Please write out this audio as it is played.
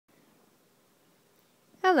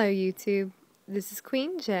Hello YouTube, this is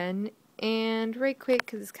Queen Jen, and right quick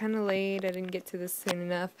because it's kind of late, I didn't get to this soon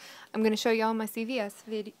enough, I'm going to show y'all my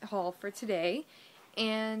CVS haul for today.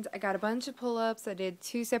 And I got a bunch of pull-ups. I did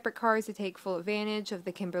 2 separate cards to take full advantage of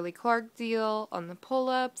the Kimberly-Clark deal on the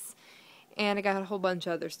pull-ups, and I got a whole bunch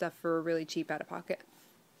of other stuff for really cheap out of pocket.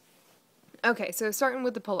 Okay, so starting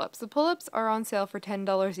with the pull-ups. The pull-ups are on sale for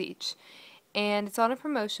 $10 each. And it's on a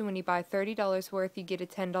promotion. When you buy $30 worth, you get a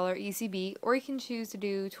 $10 ECB, or you can choose to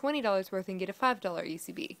do $20 worth and get a $5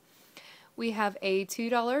 ECB. We have a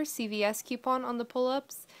 $2 CVS coupon on the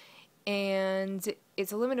pull-ups, and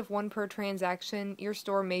it's a limit of 1 per transaction. Your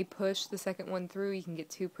store may push the second one through. You can get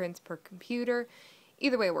 2 prints per computer.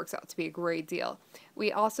 Either way, it works out to be a great deal.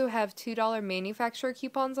 We also have $2 manufacturer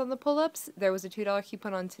coupons on the pull-ups. There was a $2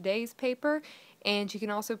 coupon on today's paper, and you can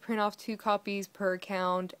also print off 2 copies per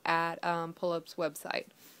account at Pull-Up's website.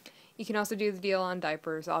 You can also do the deal on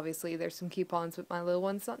diapers. Obviously, there's some coupons with my little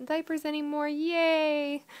one's not in diapers anymore.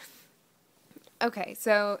 Yay! Okay,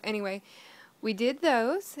 so anyway, we did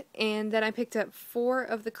those, and then I picked up 4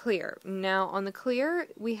 of the clear. Now, on the clear,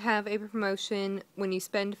 we have a promotion. When you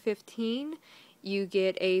spend $15, you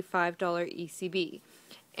get a $5 ECB.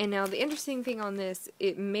 And now the interesting thing on this,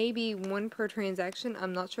 it may be 1 per transaction.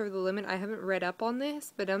 I'm not sure of the limit. I haven't read up on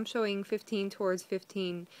this, but I'm showing 15 towards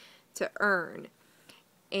 15 to earn.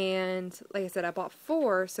 And like I said, I bought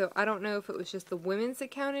 4, so I don't know if it was just the women's that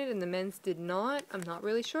counted and the men's did not. I'm not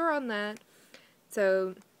really sure on that.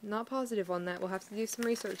 So, not positive on that. We'll have to do some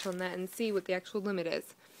research on that and see what the actual limit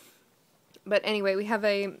is. But anyway, we have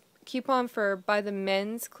a coupon for buy the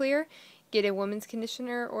men's clear, get a women's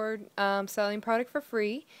conditioner or styling product for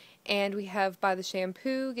free, and we have buy the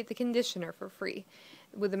shampoo, get the conditioner for free,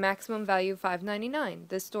 with a maximum value of $5.99.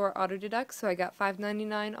 This store auto deducts, so I got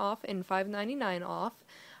 $5.99 off and $5.99 off.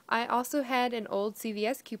 I also had an old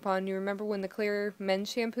CVS coupon. You remember when the clear men's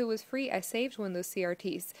shampoo was free? I saved one of those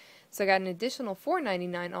CRTs, so I got an additional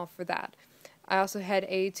 $4.99 off for that. I also had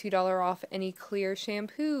a $2 off any clear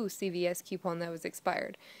shampoo CVS coupon that was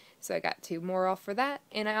expired. So I got 2 more off for that,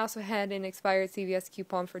 and I also had an expired CVS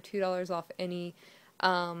coupon for $2 off any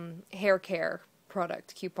hair care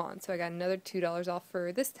product coupon. So I got another $2 off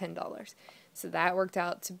for this $10. So that worked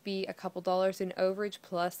out to be a couple dollars in overage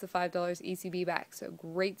plus the $5 ECB back. So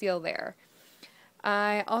great deal there.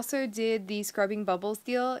 I also did the Scrubbing Bubbles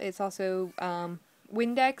deal. It's also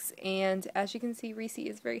Windex, and as you can see, Reese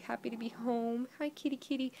is very happy to be home. Hi, kitty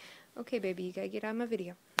kitty. Okay, baby, you gotta get out of my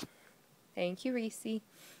video. Thank you, Reese.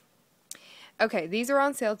 Okay, these are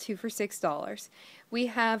on sale 2 for $6. We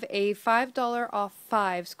have a $5 off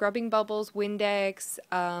 5 Scrubbing Bubbles Windex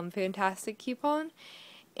Fantastic coupon.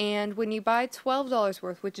 And when you buy $12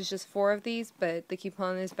 worth, which is just 4 of these, but the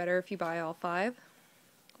coupon is better if you buy all 5.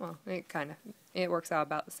 Well, it works out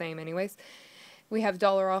about the same anyways. We have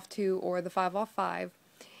 $1 off 2 or the 5 off 5.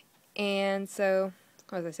 And so,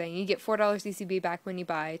 what was I saying? You get $4 ECB back when you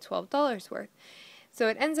buy $12 worth. So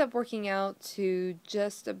it ends up working out to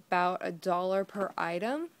just about $1 per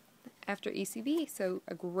item after ECB, so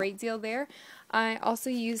a great deal there. I also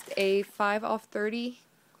used a 5 off 30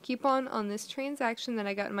 coupon on this transaction that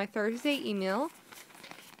I got in my Thursday email.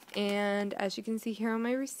 And as you can see here on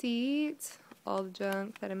my receipt, all the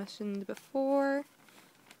junk that I mentioned before.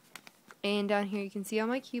 And down here you can see all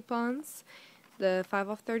my coupons, the 5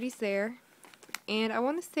 off 30s there. And I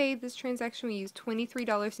want to say this transaction we used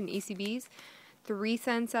 $23 in ECBs. 3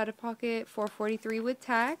 cents out of pocket, $4.43 with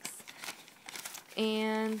tax.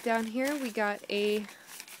 And down here we got a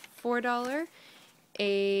 $4,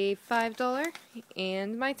 a $5,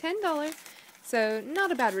 and my $10. So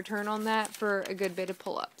not a bad return on that for a good bit of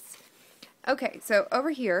pull-ups. Okay, so over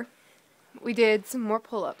here we did some more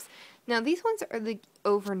pull-ups. Now these ones are the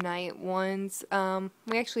overnight ones.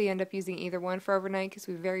 We actually end up using either one for overnight because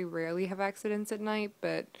we very rarely have accidents at night,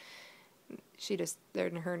 but they're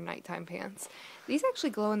in her nighttime pants. These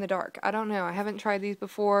actually glow in the dark. I don't know. I haven't tried these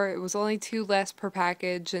before. It was only 2 less per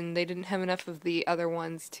package, and they didn't have enough of the other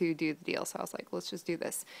ones to do the deal. So I was like, let's just do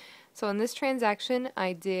this. So on this transaction,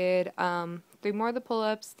 I did 3 more of the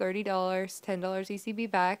pull-ups, $30, $10 ECB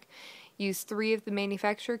back. Used 3 of the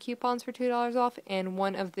manufacturer coupons for $2 off, and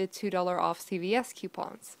 1 of the $2 off CVS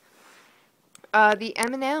coupons. The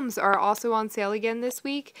M&Ms are also on sale again this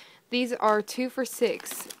week. These are 2 for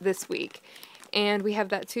 $6 this week. And we have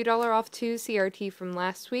that $2 off 2 CRT from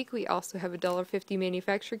last week. We also have a $1.50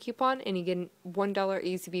 manufacturer coupon, and you get $1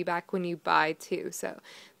 ECB back when you buy 2. So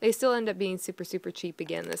they still end up being super, super cheap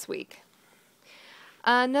again this week.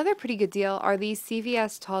 Another pretty good deal are these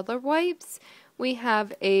CVS toddler wipes. We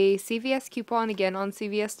have a CVS coupon again on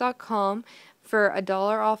CVS.com for $1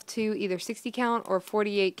 off 2 either 60 count or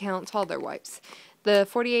 48 count toddler wipes. The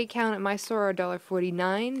 48 count at my store are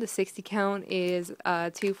 $1.49. The 60 count is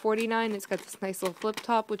 $2.49. It's got this nice little flip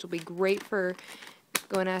top, which will be great for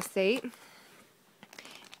going out of state.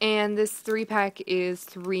 And this 3-pack is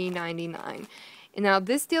 $3.99. And now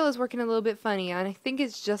this deal is working a little bit funny, and I think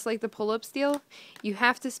it's just like the pull-ups deal. You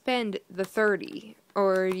have to spend the 30,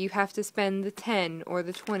 or you have to spend the 10 or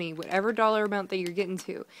the 20, whatever dollar amount that you're getting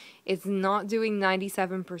to. It's not doing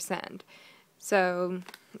 97%. So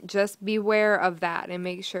just beware of that and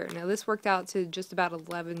make sure. Now this worked out to just about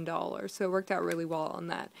 $11, so it worked out really well on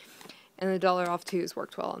that. And the $1 off 2s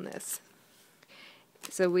worked well on this.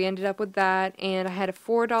 So we ended up with that, and I had a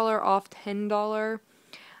 $4 off $10.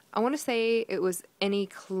 I want to say it was any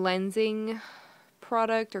cleansing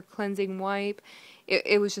product or cleansing wipe.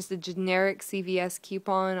 It was just a generic CVS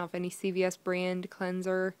coupon off any CVS brand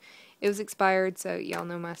cleanser. It was expired, so y'all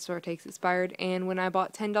know my store takes expired. And when I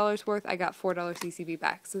bought $10 worth, I got $4 ECB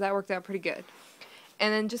back. So that worked out pretty good.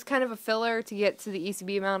 And then just kind of a filler to get to the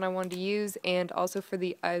ECB amount I wanted to use, and also for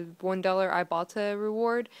the $1 Ibotta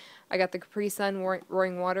reward, I got the Capri Sun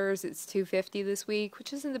Roaring Waters. It's $2.50 this week,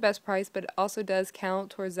 which isn't the best price, but it also does count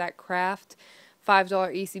towards that Kraft $5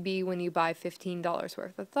 ECB when you buy $15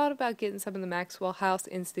 worth. I thought about getting some of the Maxwell House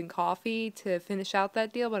instant coffee to finish out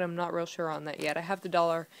that deal, but I'm not real sure on that yet. I have the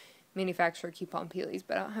 $1 manufacturer coupon peelies,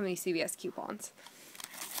 but I don't have any CVS coupons.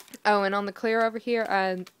 Oh, and on the clear over here,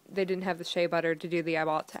 they didn't have the shea butter to do the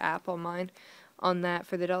Ibotta app on mine, on that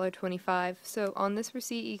for the $1.25. So on this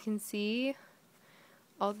receipt you can see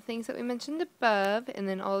all the things that we mentioned above, and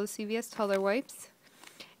then all the CVS toddler wipes.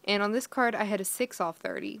 And on this card I had a 6 off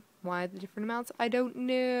 30. Why the different amounts? I don't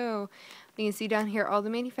know. You can see down here all the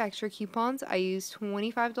manufacturer coupons. I used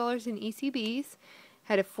 $25 in ECBs,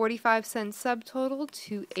 had a 45-cent subtotal,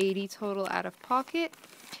 $2.80 total out of pocket.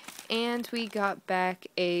 And we got back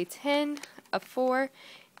a 10, a 4,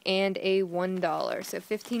 and a $1. So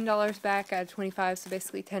 $15 back out of 25, so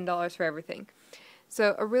basically $10 for everything.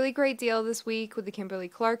 So a really great deal this week with the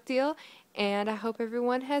Kimberly-Clark deal, and I hope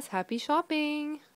everyone has happy shopping.